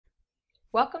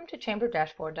Welcome to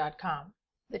ChamberDashboard.com.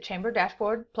 The Chamber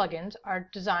Dashboard plugins are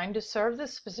designed to serve the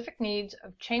specific needs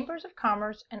of chambers of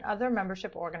commerce and other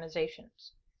membership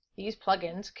organizations. These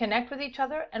plugins connect with each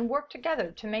other and work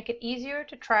together to make it easier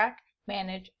to track,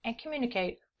 manage, and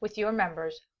communicate with your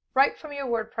members right from your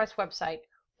WordPress website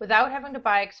without having to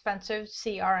buy expensive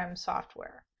CRM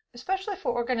software. Especially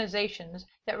for organizations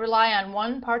that rely on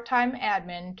one part-time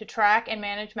admin to track and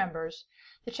manage members,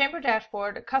 the Chamber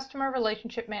Dashboard Customer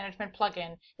Relationship Management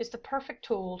plugin is the perfect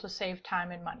tool to save time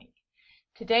and money.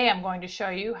 Today I'm going to show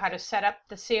you how to set up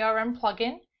the CRM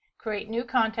plugin, create new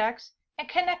contacts, and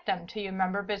connect them to your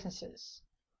member businesses.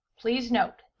 Please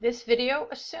note, this video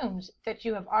assumes that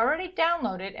you have already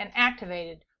downloaded and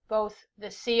activated both the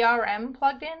CRM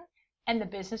plugin and the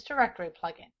Business Directory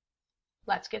plugin.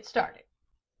 Let's get started.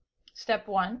 Step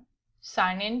 1.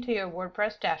 Sign in to your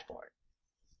WordPress dashboard.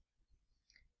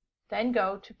 Then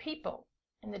go to People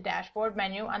in the dashboard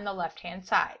menu on the left-hand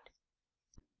side.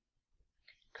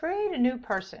 Create a new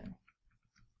person.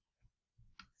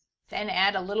 Then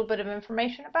add a little bit of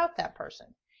information about that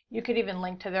person. You could even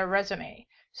link to their resume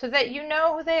so that you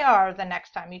know who they are the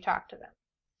next time you talk to them.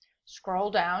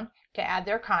 Scroll down to add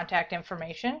their contact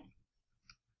information.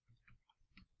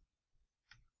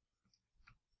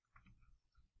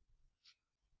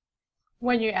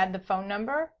 When you add the phone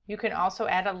number, you can also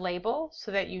add a label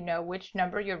so that you know which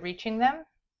number you're reaching them.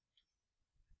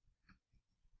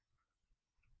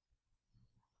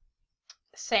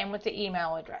 Same with the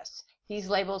email address. These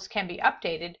labels can be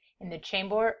updated in the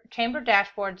Chamber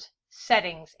Dashboard's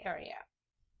Settings area.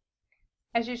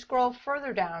 As you scroll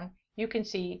further down, you can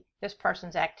see this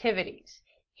person's activities.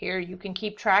 Here you can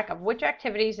keep track of which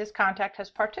activities this contact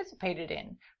has participated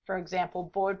in, for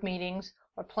example, board meetings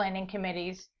or planning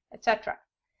committees, etc.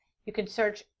 You can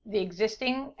search the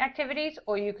existing activities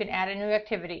or you can add a new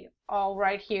activity, all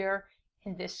right here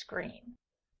in this screen.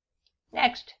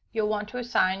 Next, you'll want to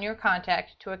assign your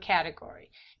contact to a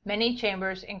category. Many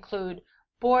chambers include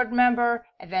board member,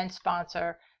 event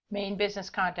sponsor, main business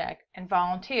contact, and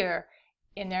volunteer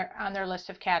on their list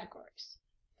of categories.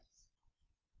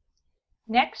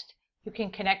 Next, you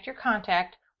can connect your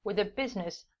contact with a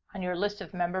business on your list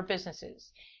of member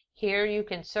businesses. Here you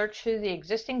can search through the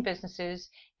existing businesses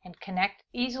and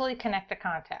easily connect the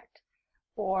contact.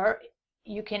 Or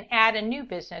you can add a new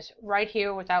business right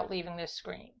here without leaving this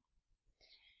screen.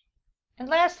 And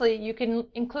lastly, you can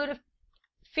include a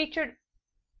featured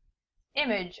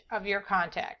image of your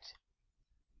contact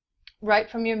right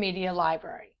from your media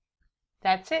library.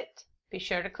 That's it. Be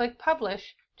sure to click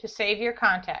Publish to save your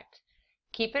contact.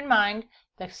 Keep in mind,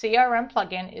 the CRM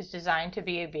plugin is designed to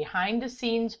be a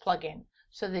behind-the-scenes plugin,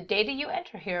 so the data you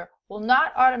enter here will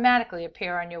not automatically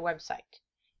appear on your website.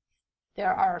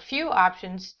 There are a few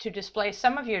options to display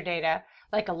some of your data,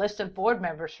 like a list of board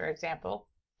members, for example.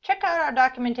 Check out our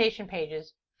documentation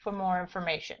pages for more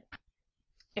information.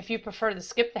 If you prefer to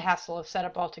skip the hassle of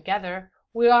setup altogether,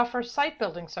 we offer site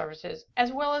building services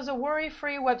as well as a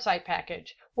worry-free website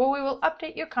package where we will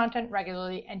update your content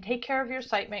regularly and take care of your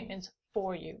site maintenance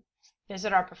for you.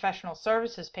 Visit our professional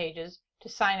services pages to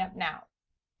sign up now.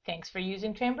 Thanks for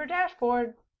using Chamber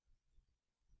Dashboard.